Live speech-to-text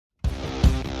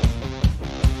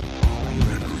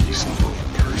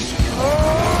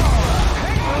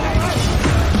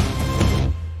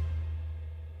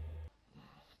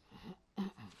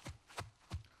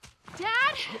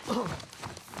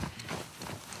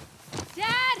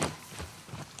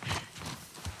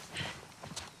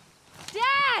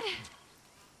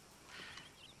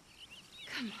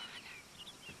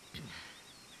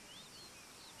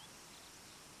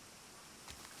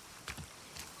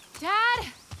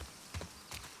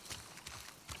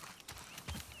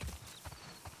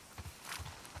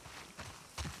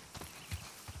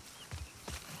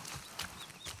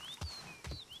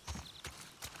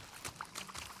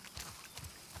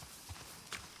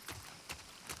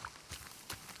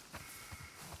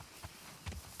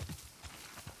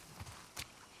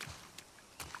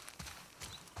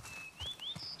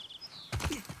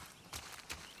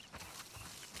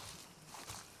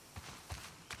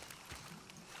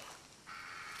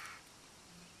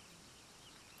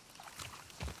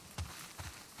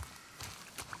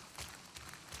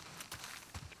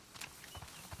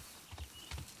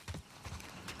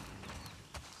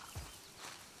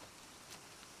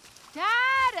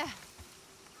Dad!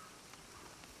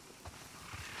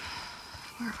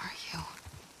 Where are you?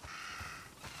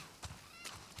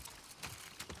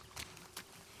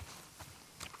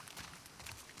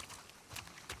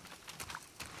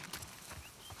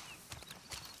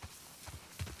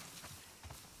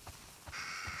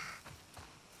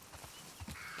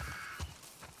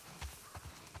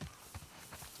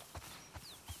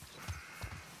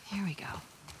 Here we go.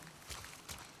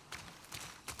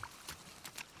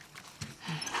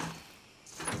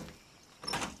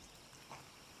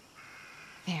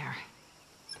 There.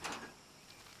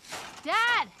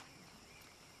 Dad!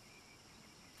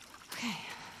 Okay,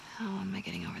 how am I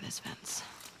getting over this fence?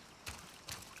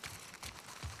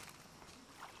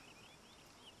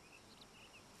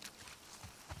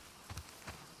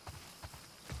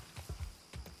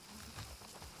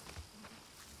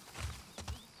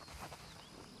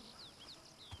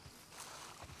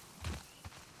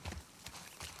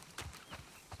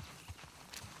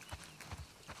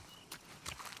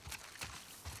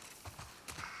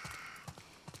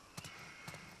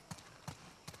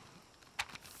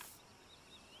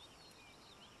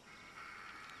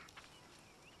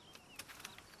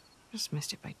 Just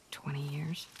missed it by 20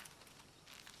 years.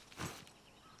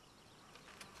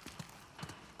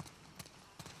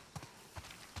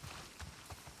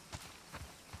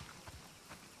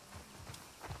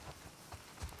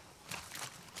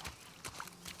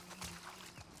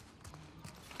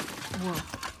 Whoa.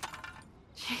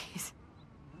 Jeez.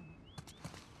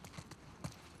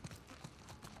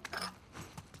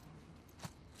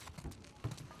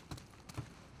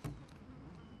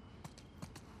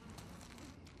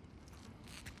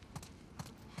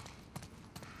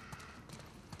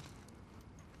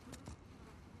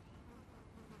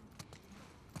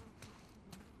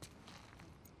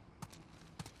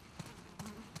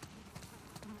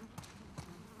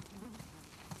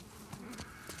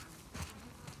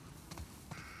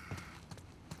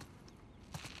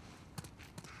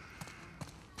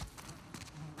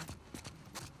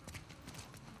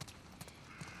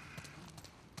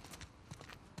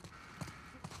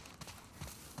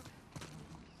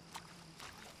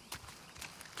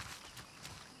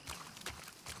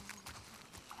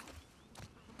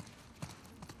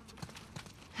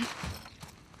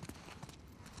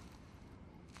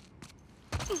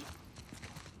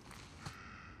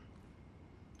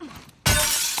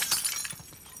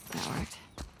 That worked.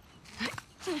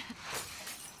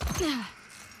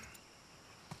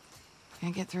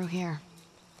 Can't get through here.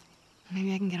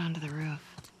 Maybe I can get onto the roof.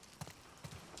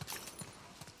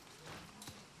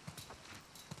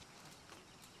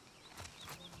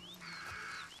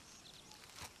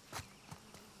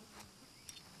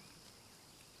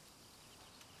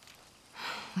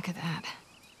 Look at that.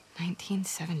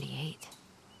 1978.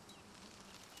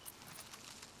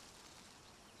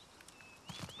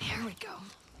 Here we go.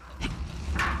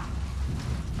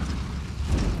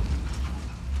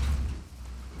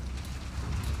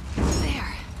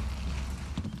 There.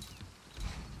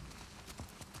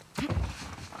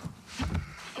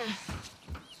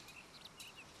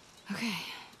 Okay.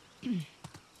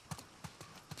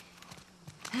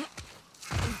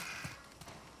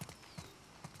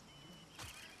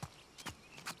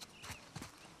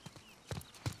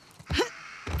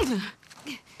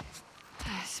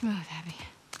 Smooth, Abby.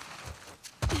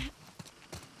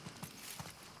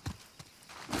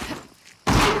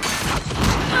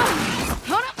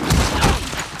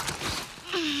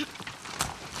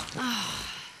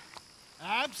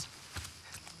 Abs?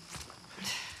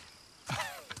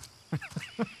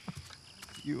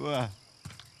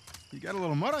 You got a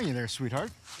little mud on you there,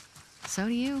 sweetheart. So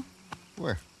do you.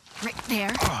 Where? Right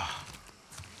there. Oh.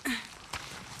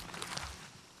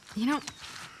 You know,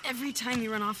 every time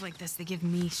you run off like this, they give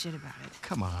me shit about it.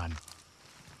 Come on.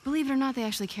 Believe it or not, they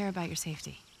actually care about your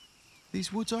safety.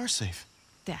 These woods are safe.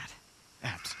 Dad.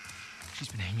 Abs, she's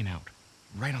been hanging out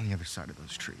right on the other side of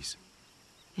those trees.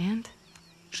 And?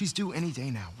 She's due any day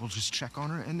now. We'll just check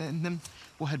on her, and then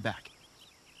we'll head back.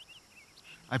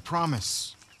 I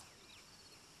promise.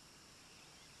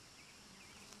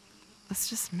 Let's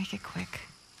just make it quick.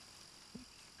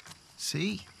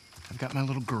 See? I've got my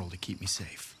little girl to keep me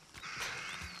safe.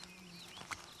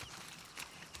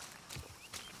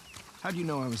 How'd you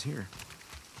know I was here?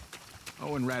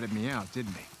 Owen ratted me out,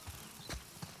 didn't he?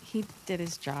 He did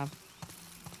his job.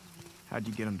 How'd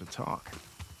you get him to talk?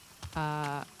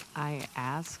 I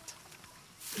asked.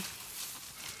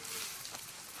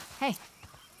 Hey,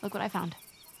 look what I found.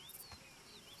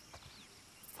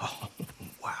 Oh,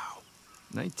 wow.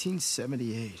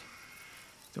 1978.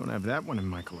 Don't have that one in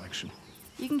my collection.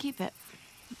 You can keep it.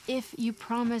 If you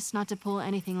promise not to pull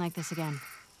anything like this again.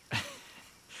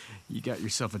 You got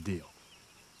yourself a deal.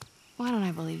 Why don't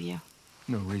I believe you?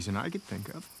 No reason I could think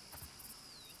of.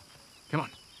 Come on,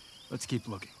 let's keep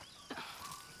looking.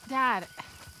 Dad.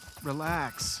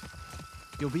 Relax.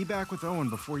 You'll be back with Owen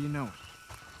before you know it.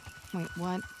 Wait,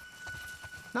 what?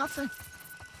 Nothing.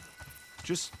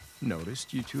 Just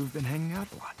noticed you two have been hanging out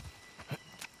a lot.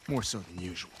 More so than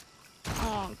usual.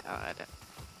 Oh, God.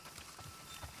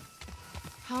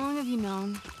 How long have you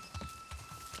known?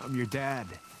 I'm your dad.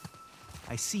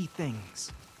 I see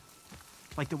things.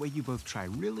 Like the way you both try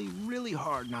really, really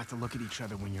hard not to look at each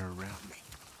other when you're around me.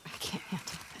 I can't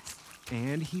handle this.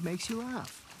 And he makes you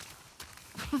laugh.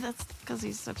 That's because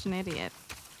he's such an idiot.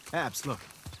 Abs, look.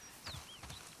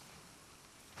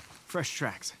 Fresh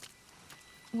tracks.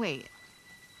 Wait,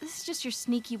 this is just your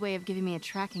sneaky way of giving me a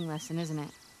tracking lesson, isn't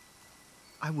it?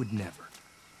 I would never.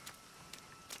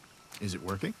 Is it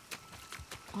working?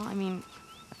 Well, I mean,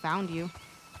 I found you.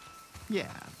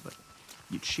 Yeah, but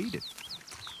you cheated.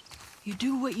 You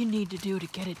do what you need to do to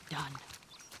get it done.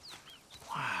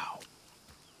 Wow.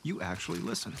 You actually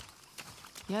listen.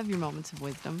 You have your moments of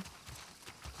wisdom.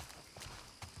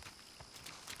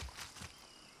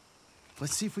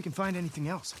 Let's see if we can find anything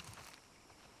else.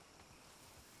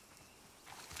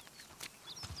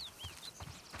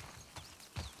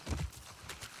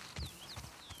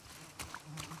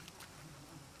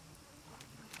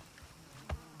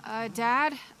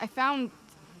 Dad, I found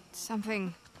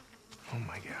something. Oh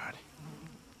my God.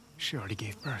 She already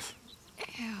gave birth.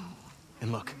 Ew.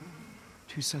 And look,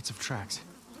 2 sets of tracks.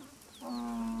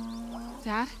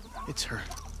 Dad? It's her.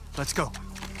 Let's go.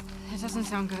 That doesn't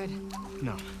sound good.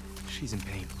 No, she's in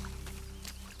pain.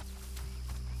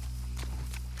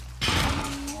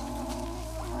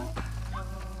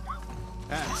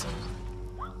 Abs.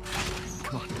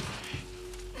 Come on.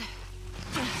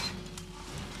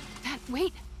 Dad,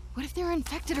 wait. What if they're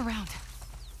infected around?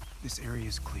 This area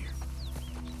is clear.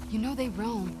 You know they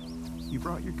roam. You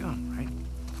brought your gun, right?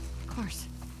 Of course.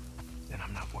 Then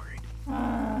I'm not worried.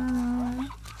 Oh,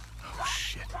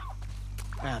 shit.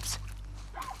 Abs.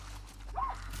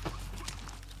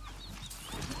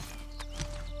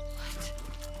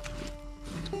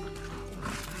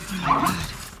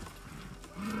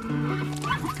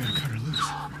 We've got to cut her loose.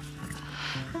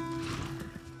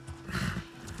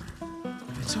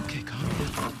 It's okay, calm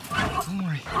down. Don't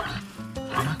worry.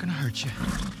 I'm not gonna hurt you.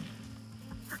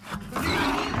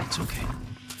 It's okay.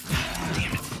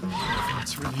 Damn it.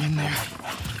 It's really in there.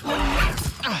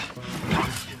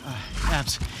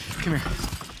 Abs, come here.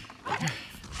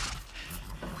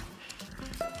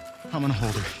 I'm gonna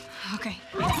hold her. Okay.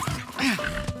 Calm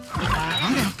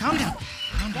down, calm down.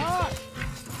 Calm down. Doc!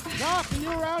 Doc, are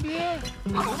you around here?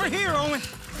 Over here, Owen!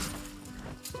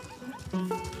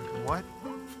 What?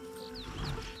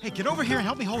 Hey, get over here and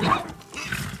help me hold her.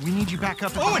 We need you back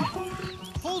up. Owen!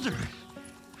 Hold her!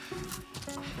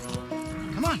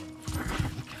 Come on.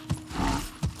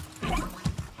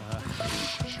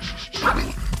 All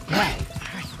right.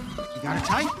 You got her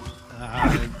tight?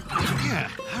 Yeah.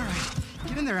 All right.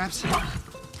 Get in there, Abs.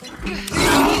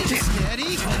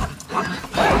 Steady.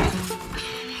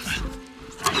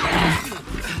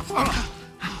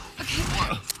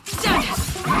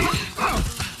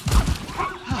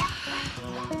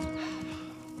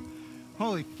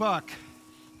 Holy fuck.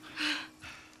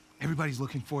 Everybody's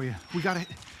looking for you. We gotta...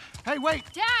 Hey, wait!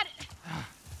 Dad!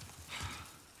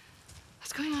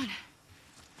 What's going on?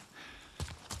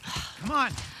 Come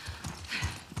on.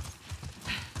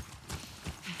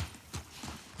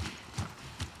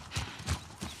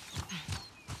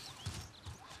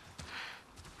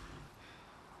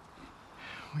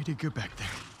 We did good back there.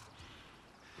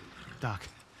 Doc,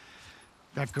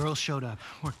 that girl showed up.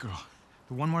 What girl?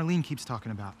 The one Marlene keeps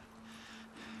talking about.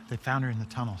 They found her in the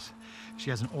tunnels. She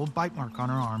has an old bite mark on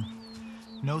her arm.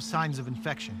 No signs of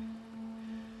infection.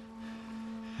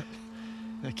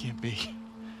 That can't be.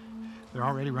 They're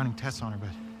already running tests on her,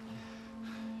 but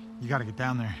you gotta get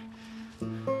down there.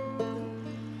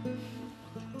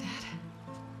 Dad.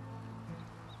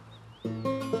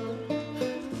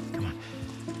 Come on.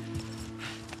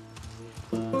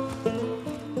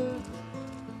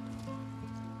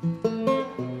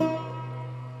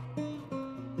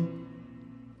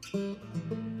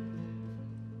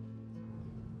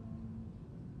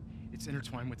 It's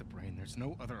intertwined with the brain. There's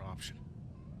no other option.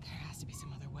 There has to be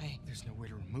some other way. There's no way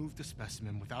to remove the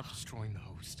specimen without destroying the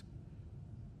host.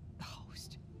 The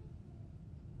host?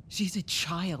 She's a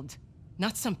child,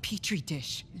 not some petri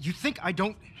dish. You think I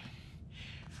don't...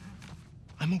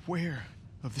 I'm aware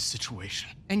of the situation.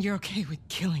 And you're okay with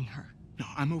killing her? No,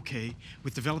 I'm okay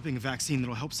with developing a vaccine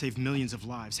that'll help save millions of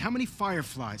lives. How many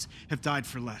fireflies have died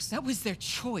for less? That was their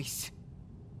choice.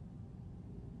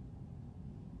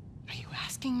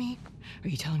 asking me? Or are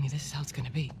you telling me this is how it's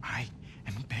gonna be? I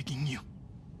am begging you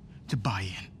to buy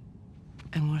in.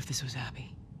 And what if this was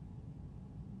Abby?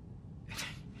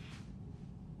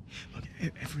 Look,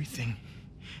 everything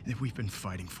that we've been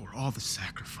fighting for, all the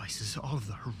sacrifices, all of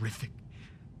the horrific...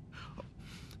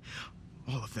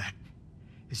 all of that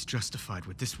is justified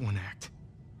with this one act.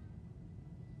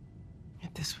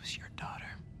 If this was your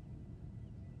daughter,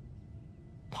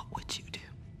 what would you do?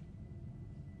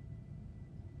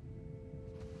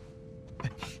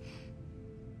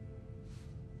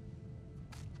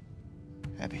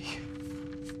 Abby.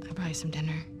 I'll buy you some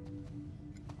dinner.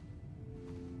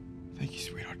 Thank you,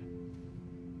 sweetheart.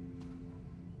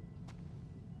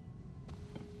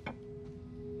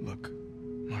 Look,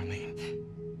 Marlene.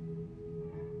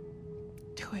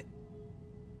 Do it.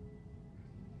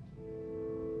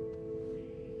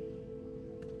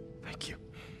 Thank you.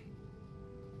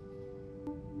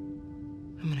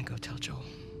 I'm gonna go tell Joel.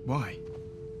 Why?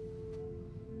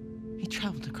 He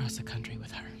traveled across the country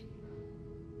with her.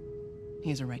 He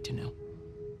has a right to know.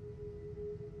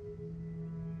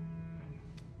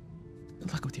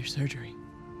 Good luck with your surgery.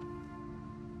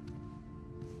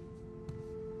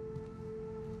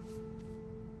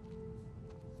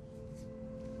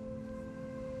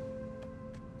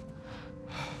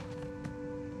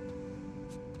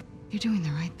 You're doing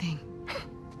the right thing.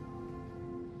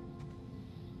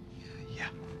 Yeah.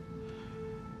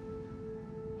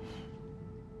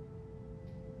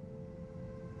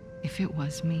 If it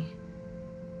was me,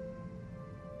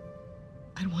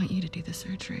 I'd want you to do the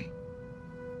surgery.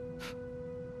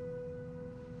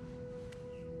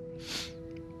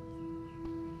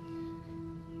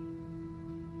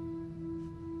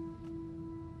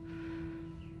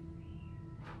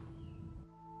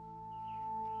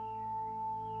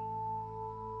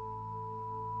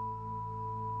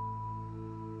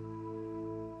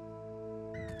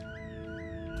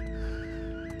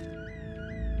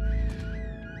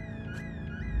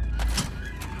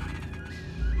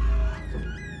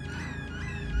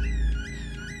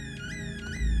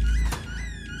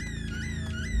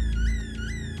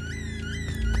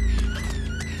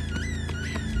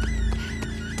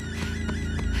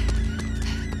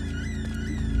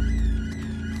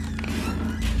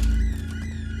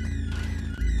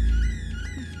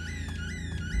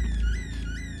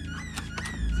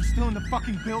 Still in the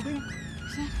fucking building?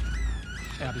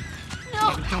 Abby. No!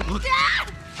 Abby, don't look.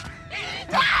 Dad!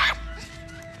 Dad!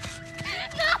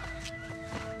 No!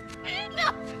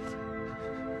 No!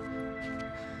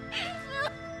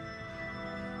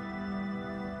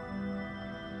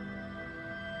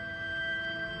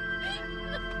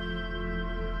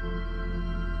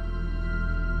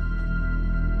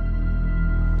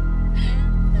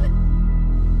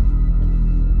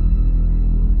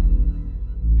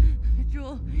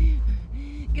 Joel,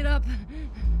 get up.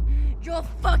 Joel,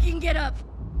 fucking get up.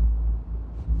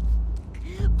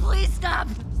 Please stop.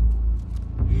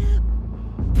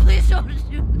 Please don't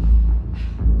shoot.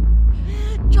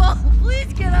 Joel,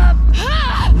 please get up.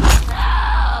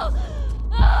 No!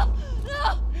 No!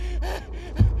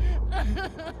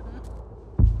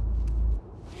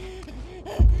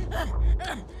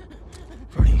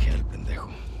 Burning hell,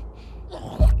 pendejo.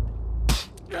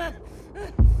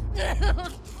 I'll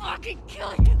fucking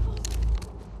kill you.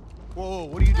 Whoa,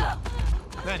 what are you doing?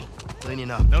 Benny.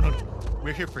 Cleaning up. No.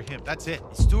 We're here for him. That's it.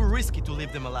 It's too risky to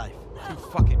leave them alive. Too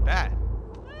fucking bad.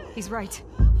 He's right.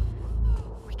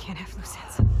 We can't have loose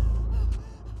ends.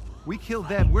 We killed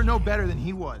them. We're no better than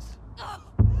he was.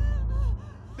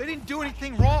 They didn't do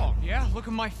anything wrong. Yeah, look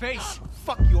at my face.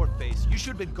 Fuck your face. You should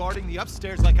have been guarding the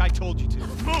upstairs like I told you to.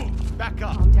 Move! Back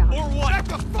up. Calm down. Or what? Back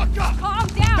the fuck up! Calm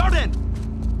down! Garden!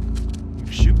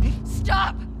 You shoot me?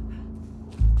 Stop!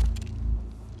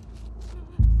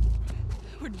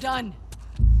 We're done.